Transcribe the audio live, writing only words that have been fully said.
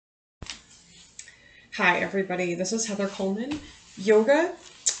Hi everybody, this is Heather Coleman, yoga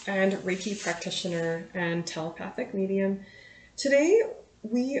and Reiki practitioner and telepathic medium. Today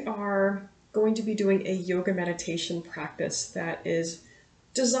we are going to be doing a yoga meditation practice that is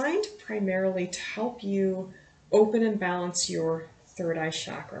designed primarily to help you open and balance your third eye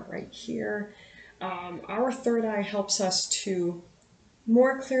chakra right here. Our third eye helps us to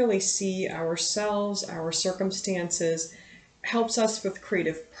more clearly see ourselves, our circumstances, helps us with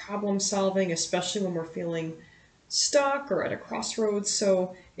creative problem solving, especially when we're feeling stuck or at a crossroads.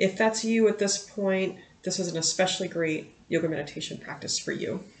 So if that's you at this point, this is an especially great yoga meditation practice for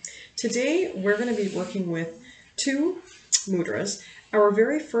you. Today, we're going to be working with two mudras. Our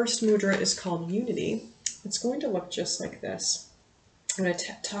very first mudra is called Unity. It's going to look just like this. I'm going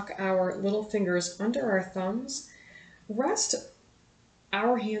to tuck our little fingers under our thumbs, rest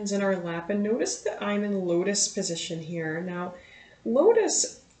our hands in our lap, and notice that I'm in lotus position here. Now,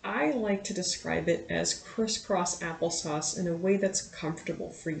 lotus, I like to describe it as crisscross applesauce in a way that's comfortable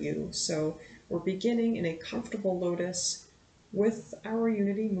for you. So we're beginning in a comfortable lotus with our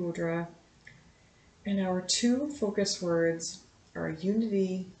Unity Mudra, and our two focus words are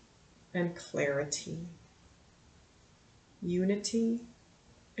unity and clarity. Unity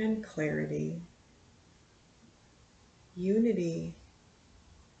and clarity. Unity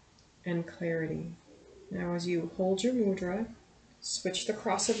and clarity. Now as you hold your mudra, switch the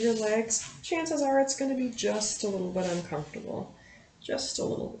cross of your legs. Chances are it's going to be just a little bit uncomfortable. Just a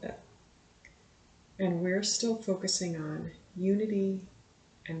little bit. And we're still focusing on unity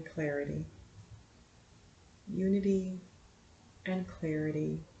and clarity. Unity and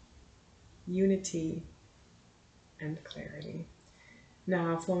clarity. Unity and clarity.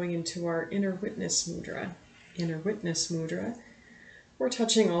 Now flowing into our inner witness mudra. Inner witness mudra. We're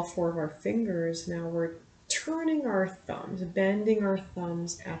touching all four of our fingers. Now we're turning our thumbs, bending our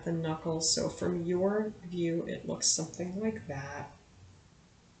thumbs at the knuckles. So from your view, it looks something like that.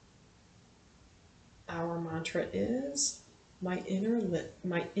 Our mantra is, my inner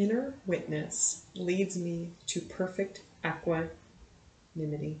witness leads me to perfect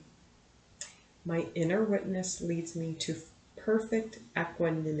equanimity. My inner witness leads me to perfect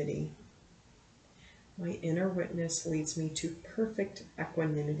equanimity. My inner witness leads me to perfect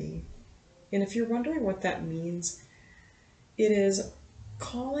equanimity. And if you're wondering what that means, it is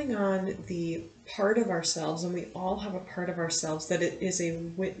calling on the part of ourselves, and we all have a part of ourselves, that it is a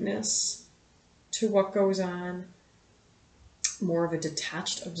witness to what goes on, more of a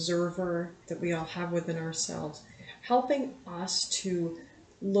detached observer that we all have within ourselves, helping us to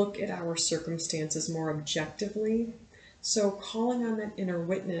look at our circumstances more objectively. So calling on that inner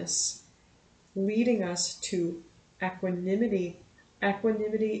witness, leading us to equanimity.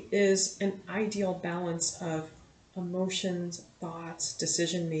 Equanimity is an ideal balance of emotions, thoughts,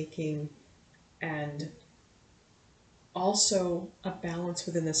 decision-making, and also a balance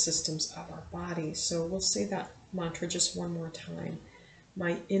within the systems of our body. So we'll say that mantra just one more time.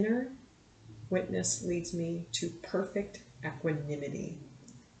 My inner witness leads me to perfect equanimity.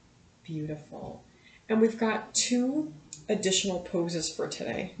 Beautiful. And we've got two additional poses for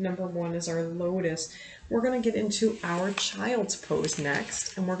today. Number one is our lotus. We're going to get into our child's pose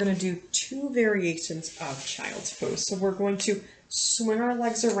next, and we're going to do two variations of child's pose. So we're going to swing our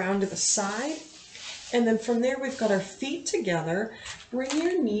legs around to the side, and then from there we've got our feet together. Bring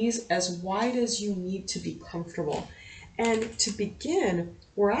your knees as wide as you need to be comfortable. And to begin,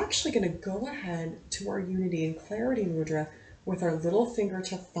 we're actually going to go ahead to our unity and clarity mudra with our little finger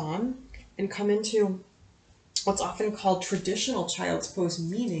to thumb and come into what's often called traditional child's pose,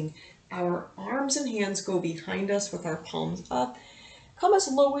 meaning our arms and hands go behind us with our palms up. Come as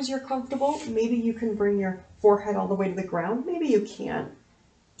low as you're comfortable. Maybe you can bring your forehead all the way to the ground. Maybe you can't.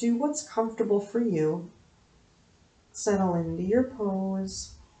 Do what's comfortable for you. Settle into your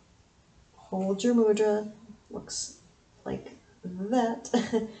pose. Hold your mudra. Looks like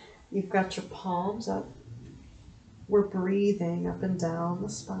that. You've got your palms up. We're breathing up and down the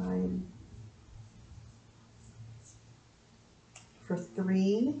spine. For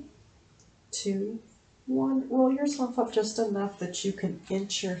 3, 2, 1. Roll yourself up just enough that you can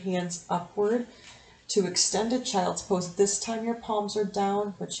inch your hands upward to extended child's pose. This time your palms are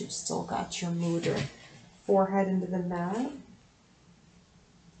down, but you've still got your mudra. Forehead into the mat.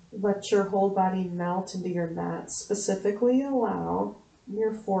 Let your whole body melt into your mat. Specifically allow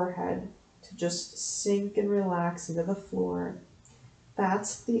your forehead to just sink and relax into the floor.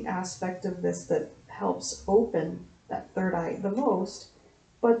 That's the aspect of this that helps open that third eye the most.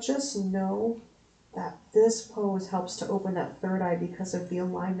 But just know that this pose helps to open that third eye because of the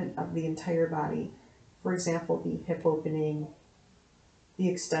alignment of the entire body. For example, the hip opening, the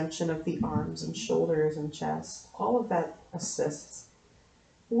extension of the arms and shoulders and chest. All of that assists.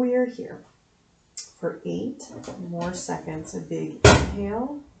 We're here for 8 more seconds. A big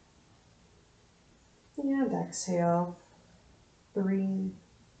inhale and exhale. 3,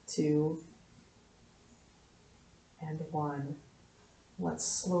 2, and 1. Let's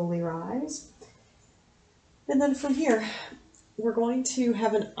slowly rise. And then from here, we're going to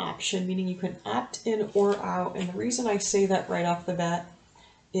have an option, meaning you can opt in or out. And the reason I say that right off the bat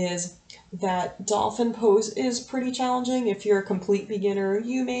is that dolphin pose is pretty challenging. If you're a complete beginner,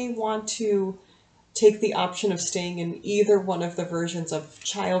 you may want to take the option of staying in either one of the versions of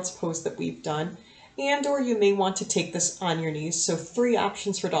child's pose that we've done, and or you may want to take this on your knees. So 3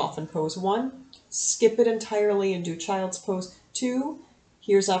 options for dolphin pose. 1, skip it entirely and do child's pose. 2,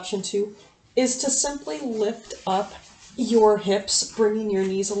 here's option 2, is to simply lift up your hips, bringing your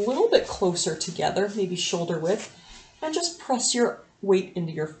knees a little bit closer together, maybe shoulder width, and just press your weight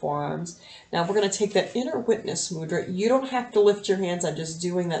into your forearms. Now we're going to take that inner witness mudra. You don't have to lift your hands. I'm just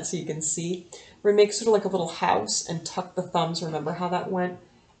doing that so you can see. We're going to make sort of like a little house and tuck the thumbs. Remember how that went?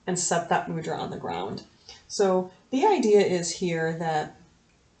 And set that mudra on the ground. So the idea is here that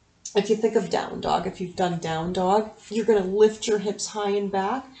if you think of down dog, if you've done down dog, you're going to lift your hips high and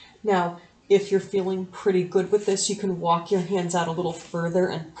back. Now, if you're feeling pretty good with this, you can walk your hands out a little further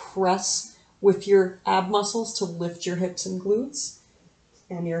and press with your ab muscles to lift your hips and glutes.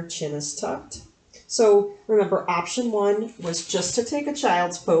 And your chin is tucked. So remember, option 1 was just to take a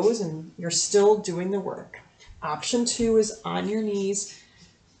child's pose and you're still doing the work. Option 2 is on your knees.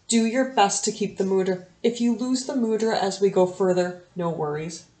 Do your best to keep the mudra. If you lose the mudra as we go further, no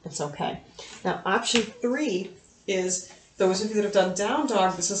worries. It's okay. Now, option 3 is those of you that have done down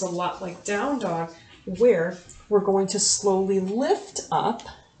dog. This is a lot like down dog, where we're going to slowly lift up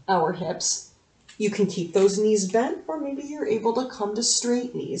our hips. You can keep those knees bent, or maybe you're able to come to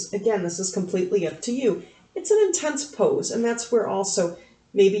straight knees. Again, this is completely up to you. It's an intense pose, and that's where also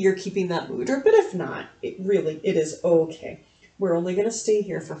maybe you're keeping that mudra, but if not, it is okay. We're only going to stay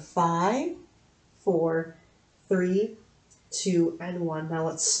here for 5, 4, 3, 2, and 1. Now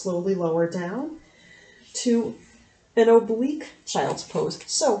let's slowly lower down to an oblique child's pose.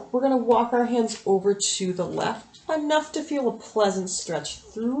 So we're going to walk our hands over to the left, enough to feel a pleasant stretch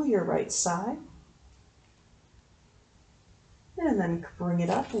through your right side. And then bring it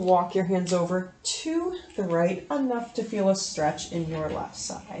up, walk your hands over to the right, enough to feel a stretch in your left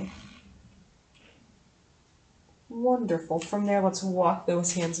side. Wonderful. From there, let's walk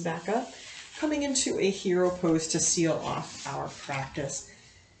those hands back up, coming into a hero pose to seal off our practice.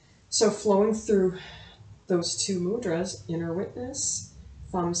 So flowing through those 2 mudras, inner witness,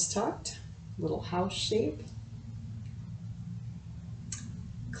 thumbs tucked, little house shape,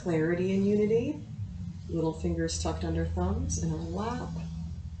 clarity and unity, little fingers tucked under thumbs in our lap.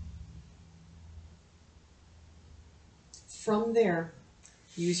 From there,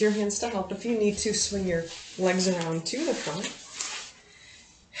 use your hands to help. If you need to, swing your legs around to the front.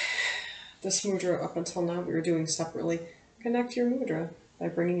 This mudra, up until now, we were doing separately. Connect your mudra by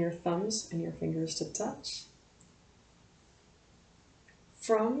bringing your thumbs and your fingers to touch.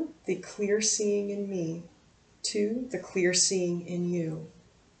 From the clear seeing in me to the clear seeing in you.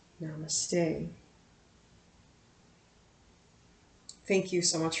 Namaste. Thank you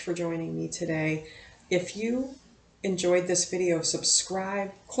so much for joining me today. If you enjoyed this video,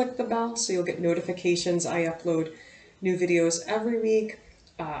 subscribe, click the bell so you'll get notifications. I upload new videos every week.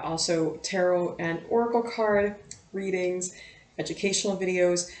 Also tarot and oracle card readings, educational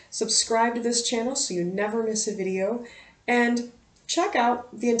videos. Subscribe to this channel so you never miss a video, and check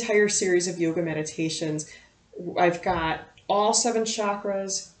out the entire series of yoga meditations. I've got all 7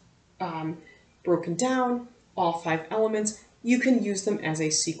 chakras broken down, all 5 elements. You can use them as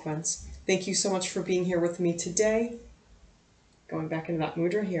a sequence. Thank you so much for being here with me today. Going back into that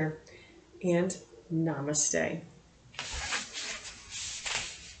mudra here, and namaste.